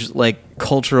huge like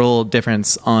cultural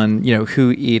difference on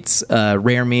who eats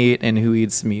rare meat and who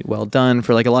eats meat well done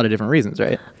for like a lot of different reasons,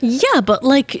 right? Yeah, but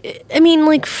like I mean,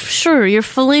 like sure, your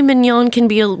filet mignon can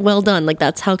be well done, like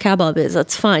that's how kebab is.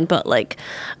 That's fine, but like.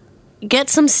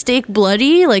 Get some steak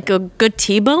bloody, like a good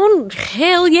T-bone?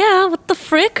 Hell yeah, what the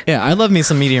frick? Yeah, I love me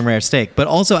some medium rare steak. But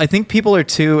also, I think people are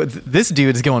this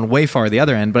dude's going way far the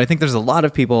other end, but I think there's a lot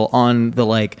of people on the,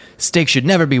 like, steak should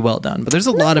never be well done. But there's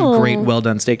a lot of great well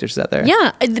done steak dishes out there.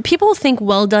 Yeah, the people think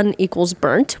well done equals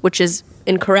burnt, which is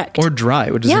incorrect. Or dry,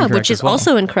 which is incorrect which is as well.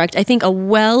 also incorrect. I think a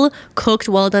well-cooked,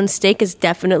 well-done steak is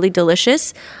definitely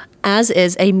delicious, as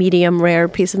is a medium rare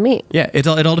piece of meat. Yeah, it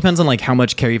all depends on like how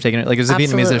much care you've taken. Like there's a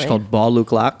Vietnamese dish called bò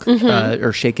luk lak,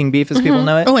 or shaking beef as people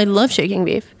know it. Oh, I love shaking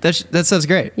beef. That sounds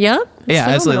great. Yeah? Yeah,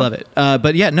 I absolutely love it.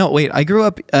 But yeah, no, wait. I grew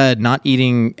up not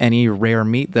eating any rare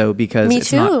meat though because Me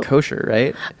it's too. not kosher,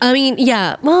 right? I mean,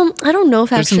 yeah. Well, I don't know if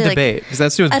There's actually some debate because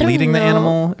that's to do with I don't bleeding the know.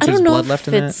 animal. If I there's don't know blood if left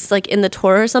in it's like in the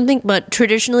Torah or something, but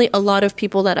traditionally a lot of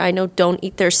people that I know don't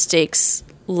eat their steaks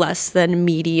less than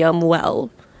medium well.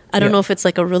 I don't Yeah. know if it's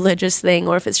like a religious thing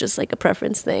or if it's just like a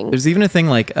preference thing. There's even a thing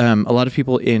like a lot of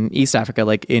people in East Africa,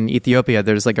 like in Ethiopia,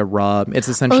 there's like a raw. It's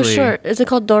essentially Oh, sure. Is it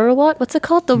called dorawat? What's it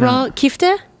called? The raw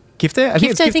kifte? kifte. I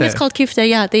think it's Kifte, I think it's called kifte.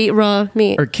 Yeah, they eat raw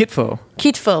meat. or kitfo.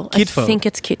 Kitfo. Kitfo. I think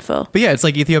it's kitfo. But yeah, it's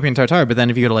like Ethiopian tartar. But then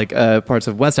if you go to like parts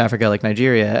of West Africa, like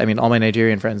Nigeria, I mean, all my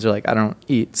Nigerian friends are like, I don't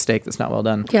eat steak that's not well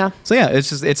done. Yeah. So yeah,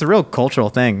 it's a real cultural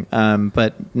thing.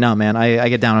 But no, man, I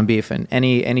get down on beef and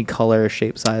any color,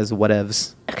 shape, size,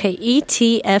 whatevs. Okay,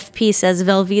 ETFP says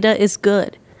Velveeta is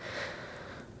good.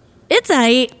 It's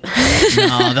aight.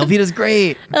 No, Velveeta's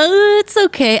great. It's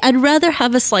okay. I'd rather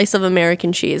have a slice of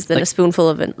American cheese than a spoonful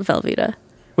of Velveeta.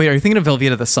 Wait, are you thinking of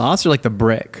Velveeta the sauce or like the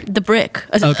brick? The brick.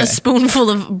 Okay. A spoonful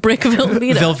of brick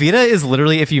Velveeta. Velveeta is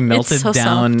literally if you melted so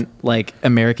down soft. like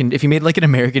if you made like an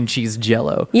American cheese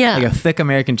jello. Yeah. Like a thick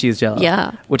American cheese jello.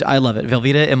 Yeah. Which I love it.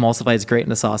 Velveeta emulsifies great in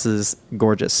the sauces.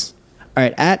 Gorgeous. All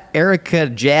right, at Erica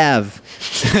Jav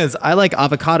says, I like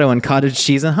avocado and cottage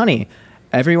cheese and honey.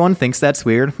 Everyone thinks that's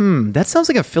weird. That sounds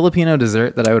like a Filipino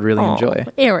dessert that I would really enjoy.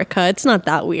 Erica, it's not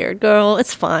that weird, girl.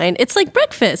 It's fine. It's like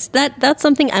breakfast. That's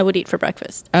something I would eat for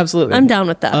breakfast. Absolutely. I'm down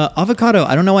with that. Avocado,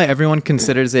 I don't know why everyone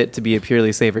considers it to be a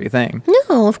purely savory thing.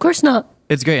 No, of course not.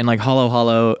 It's great. And like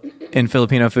halo in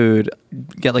Filipino food,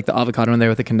 get like the avocado in there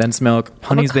with the condensed milk.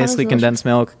 Honey's Avocado's basically delicious. condensed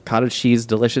milk. Cottage cheese,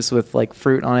 delicious with like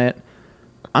fruit on it.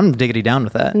 I'm diggity down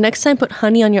with that. Next time, put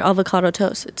honey on your avocado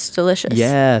toast. It's delicious.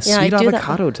 Yeah, I sweet do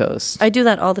avocado that. toast. I do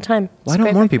that all the time. Why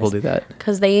don't more people do that?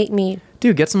 Because they ate meat.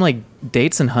 Dude, get some like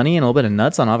dates and honey and a little bit of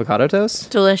nuts on avocado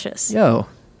toast. Delicious. Yo.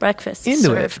 Breakfast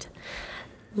Into it. served.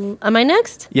 Am I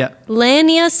next? Yeah.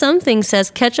 Lania something says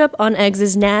ketchup on eggs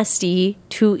is nasty.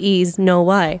 2 E's, no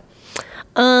Y.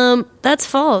 That's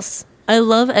false. I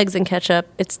love eggs and ketchup.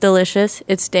 It's delicious.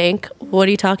 It's dank. What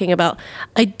are you talking about?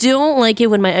 I don't like it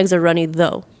when my eggs are runny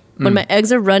though. When my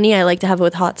eggs are runny, I like to have it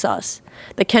with hot sauce.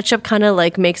 The ketchup kind of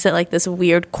like makes it like this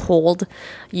weird cold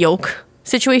yolk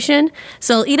situation.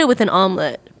 So I'll eat it with an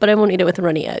omelet, but I won't eat it with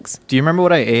runny eggs. Do you remember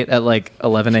what I ate at like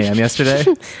 11 a.m. yesterday?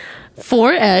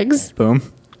 4 eggs, Boom.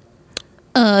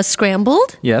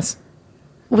 scrambled Yes.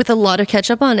 with a lot of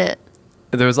ketchup on it.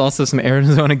 There was also some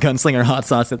Arizona Gunslinger hot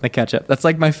sauce in the ketchup. That's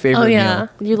like my favorite Oh, yeah.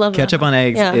 meal. You love that. Ketchup on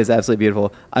eggs Yeah. is absolutely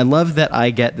beautiful. I love that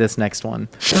I get this next one.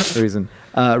 That's the reason.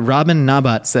 Robin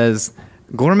Nabat says,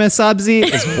 gourmet sabzi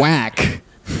is whack.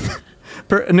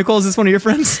 Nicole, is this one of your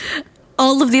friends?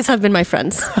 All of these have been my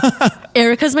friends.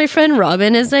 Erica's my friend.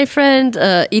 Robin is my friend.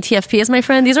 ETFP is my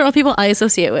friend. These are all people I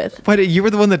associate with. Why you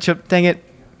were the one that chipped? Dang it.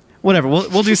 Whatever.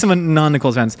 We'll do some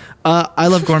non-Nicole's friends. I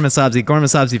love gourmet sabzi. Gourmet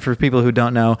sabzi, for people who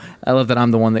don't know, I love that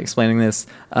I'm the one that's explaining this.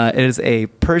 It is a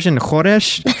Persian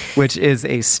khoresh, which is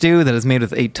a stew that is made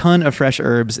with a ton of fresh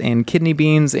herbs and kidney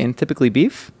beans and typically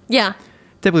beef. Yeah.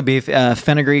 Typically beef.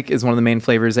 Fenugreek is one of the main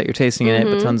flavors that you're tasting in it,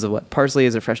 but tons of parsley.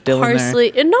 Is there fresh dill in there?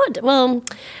 Parsley. Not well.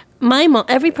 My mom.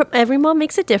 Every mom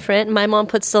makes it different. My mom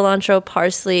puts cilantro,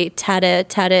 parsley, tada.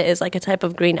 Tada is like a type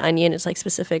of green onion. It's like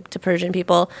specific to Persian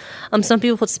people. Some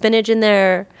people put spinach in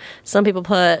there. Some people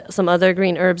put some other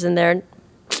green herbs in there.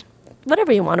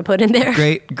 Whatever you want to put in there.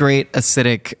 Great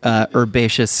acidic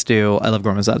herbaceous stew. I love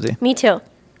gourmet sabzi. Me too. All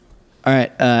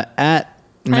right.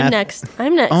 I'm next.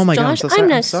 Oh my God, I'm Josh, so sorry. I'm I'm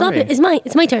next. Stop sorry. it.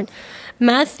 It's my turn.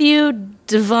 Matthew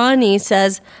Devani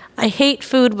says, I hate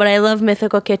food, but I love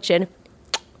Mythical Kitchen.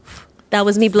 That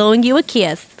was me blowing you a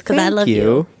kiss because I Thank love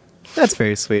you. That's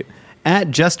very sweet. At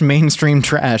Just Mainstream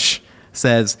Trash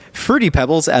says, Fruity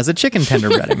Pebbles as a chicken tender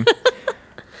breading.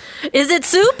 Is it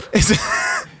soup?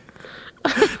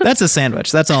 That's a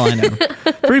sandwich. That's all I know.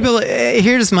 Fruity Pebble,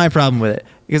 here's my problem with it.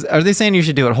 Because are they saying you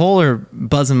should do it whole or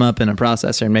buzz them up in a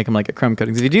processor and make them like a crumb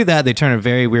coating? Because if you do that, they turn a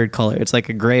very weird color. It's like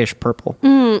a grayish purple.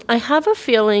 I have a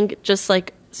feeling just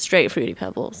like straight Fruity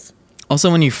Pebbles.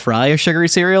 Also, when you fry a sugary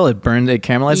cereal, it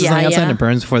caramelizes on the outside and it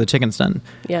burns before the chicken's done.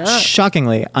 Yeah.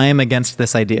 Shockingly, I am against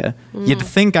this idea. You'd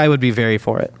think I would be very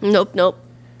for it. Nope.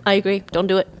 I agree. Don't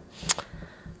do it.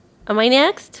 Am I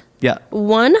next? Yeah.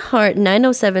 One Heart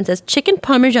 907 says chicken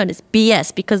parmesan is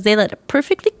BS because they let a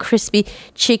perfectly crispy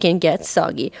chicken get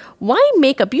soggy. Why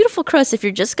make a beautiful crust if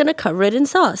you're just gonna cover it in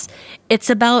sauce? It's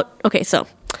about so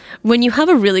when you have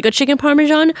a really good chicken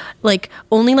parmesan, like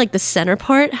only like the center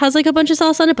part has like a bunch of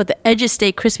sauce on it, but the edges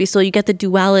stay crispy, so you get the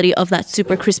duality of that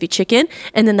super crispy chicken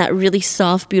and then that really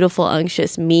soft, beautiful,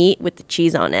 unctuous meat with the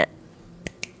cheese on it.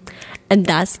 And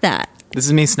that's that. This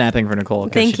is me snapping for Nicole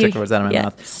because she took the words out of my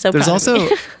mouth. So there's proud also,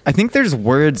 of me. I think there's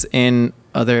words in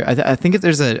other, I think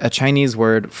there's a Chinese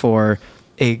word for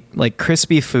a like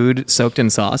crispy food soaked in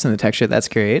sauce and the texture that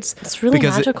creates. It's really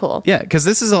magical. Yeah, because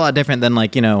this is a lot different than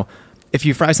like, if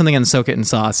you fry something and soak it in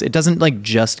sauce, it doesn't like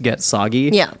just get soggy.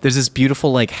 Yeah. There's this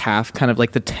beautiful like half kind of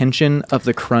like the tension of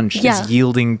the crunch is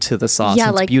yielding to the sauce. Yeah,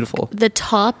 and it's like beautiful. The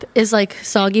top is like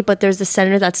soggy, but there's the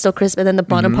center that's still crisp, and then the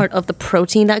bottom part of the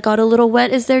protein that got a little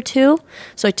wet is there too.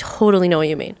 So I totally know what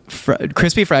you mean.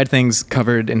 Crispy fried things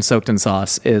covered and soaked in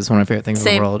sauce is one of my favorite things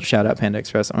in the world. Shout out Panda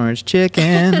Express Orange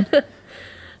Chicken. All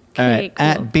right. Cool.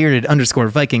 At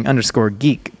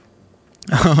bearded_Viking_geek.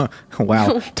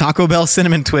 Wow. Taco Bell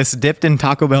cinnamon twist dipped in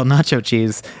Taco Bell nacho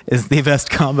cheese is the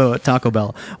best combo at Taco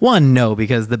Bell. One, no,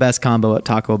 because the best combo at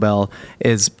Taco Bell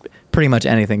is pretty much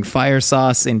anything. Fire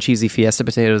sauce and cheesy fiesta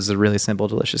potatoes is a really simple,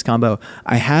 delicious combo.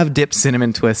 I have dipped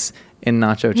cinnamon twists in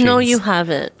nacho cheese. No, you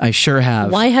haven't. I sure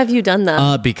have. Why have you done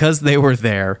that? Because they were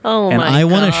there. Oh and my I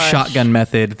want to gosh. shotgun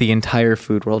method the entire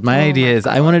food world. My idea is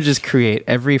I want to just create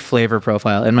every flavor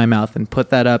profile in my mouth and put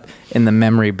that up in the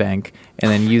memory bank and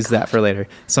then use that for later.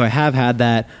 So I have had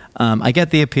that. I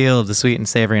get the appeal of the sweet and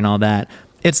savory and all that.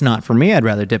 It's not for me. I'd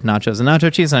rather dip nachos in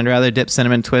nacho cheese, and I'd rather dip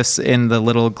cinnamon twists in the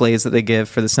little glaze that they give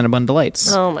for the Cinnabon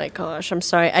Delights. Oh my gosh, I'm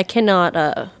sorry. I cannot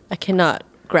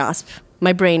grasp.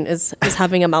 My brain is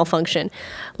having a malfunction.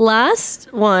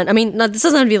 Last one. I mean, this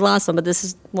doesn't have to be the last one, but this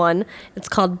is one. It's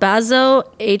called Bazo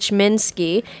H.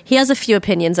 Minsky. He has a few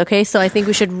opinions, okay? So I think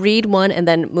we should read one and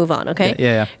then move on, okay?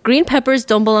 Yeah. Green peppers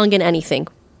don't belong in anything.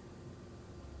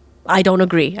 I don't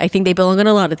agree. I think they belong in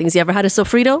a lot of things. You ever had a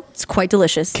sofrito? It's quite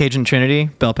delicious. Cajun Trinity,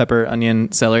 bell pepper,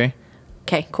 onion, celery.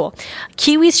 Okay, cool.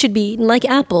 Kiwis should be eaten like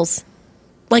apples.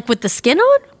 Like with the skin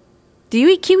on? Do you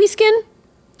eat kiwi skin?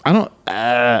 I don't.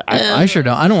 I sure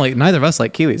don't. I don't like. Neither of us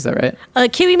like kiwis, though, right?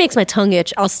 Kiwi makes my tongue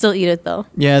itch. I'll still eat it though.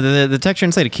 Yeah, the texture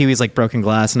inside of kiwi is like broken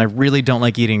glass, and I really don't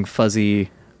like eating fuzzy.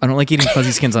 I don't like eating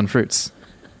fuzzy skins on fruits.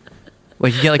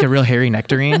 Like you get like a real hairy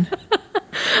nectarine.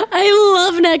 I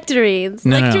love nectarines.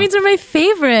 No. Nectarines are my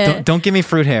favorite. Don't give me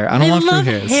fruit hair. I don't want fruit love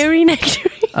hairs. hairy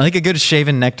nectarines. I like a good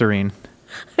shaven nectarine.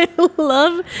 I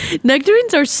love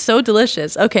nectarines are so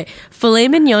delicious. Okay, filet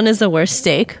mignon is the worst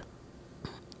steak.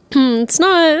 It's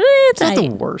not. It's It's not the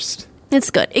aight. worst. It's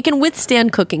good. It can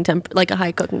withstand cooking temp, like a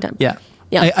high cooking temp. Yeah.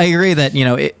 Yeah. I agree that,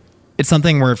 it's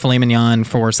something where filet mignon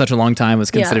for such a long time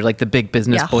was considered like the big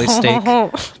business boy steak.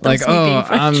 Like, That's me being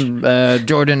French. I'm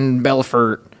Jordan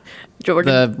Belfort,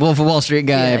 Jordan. the Wolf of Wall Street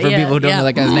guy. Yeah, For people who don't know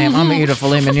that guy's name, I'm going to eat a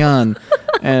filet mignon.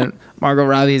 And Margot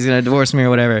Robbie's going to divorce me or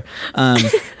whatever.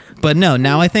 But no,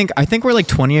 now I think we're like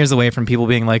 20 years away from people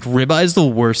being like, ribeye is the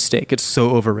worst steak. It's so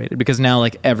overrated because now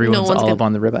like everyone's one's all gonna- up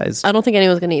on the ribeyes. I don't think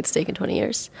anyone's gonna eat steak in 20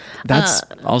 years. That's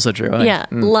also true. Yeah.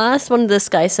 Last one this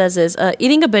guy says is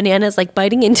eating a banana is like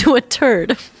biting into a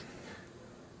turd.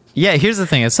 Yeah, here's the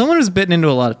thing. As someone who's bitten into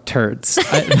a lot of turds,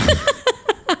 I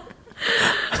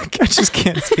just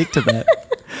can't speak to that.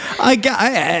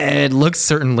 It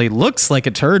certainly looks like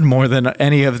a turd more than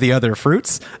any of the other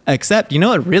fruits, except, it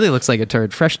really looks like a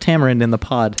turd. Fresh tamarind in the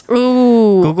pod.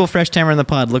 Ooh. Google fresh tamarind in the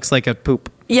pod. Looks like a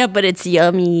poop. Yeah, but it's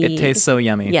yummy. It tastes so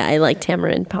yummy. Yeah, I like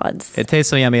tamarind pods. It tastes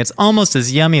so yummy. It's almost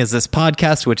as yummy as this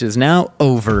podcast, which is now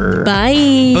over.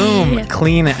 Bye. Boom.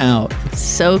 Clean out.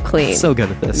 So clean. So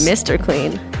good at this. Mr.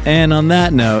 Clean. And on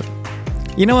that note,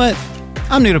 you know what?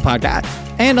 I'm new to podcast.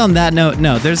 And on that note,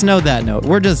 no, there's no that note.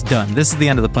 We're just done. This is the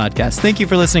end of the podcast. Thank you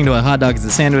for listening to A Hot Dog is a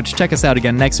Sandwich. Check us out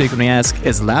again next week when we ask,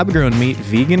 is lab-grown meat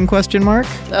vegan, ?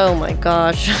 Oh my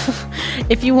gosh.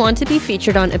 If you want to be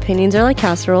featured on Opinions Are Like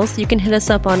Casseroles, you can hit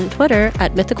us up on Twitter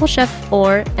at Mythical Chef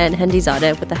or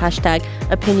 @Hendizadeh with the hashtag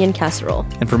Opinion Casserole.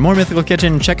 And for more Mythical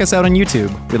Kitchen, check us out on YouTube.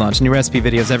 We launch new recipe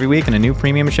videos every week and a new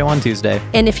premium show on Tuesday.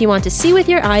 And if you want to see with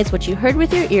your eyes what you heard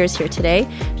with your ears here today,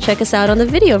 check us out on the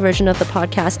video version of the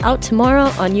podcast out tomorrow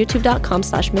on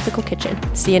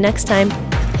youtube.com/mythicalkitchen. See you next time.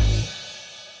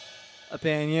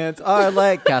 Opinions are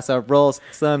like casseroles.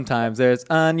 Sometimes there's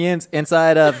onions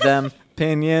inside of them.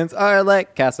 Opinions are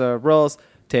like casseroles.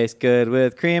 Taste good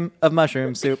with cream of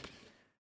mushroom soup.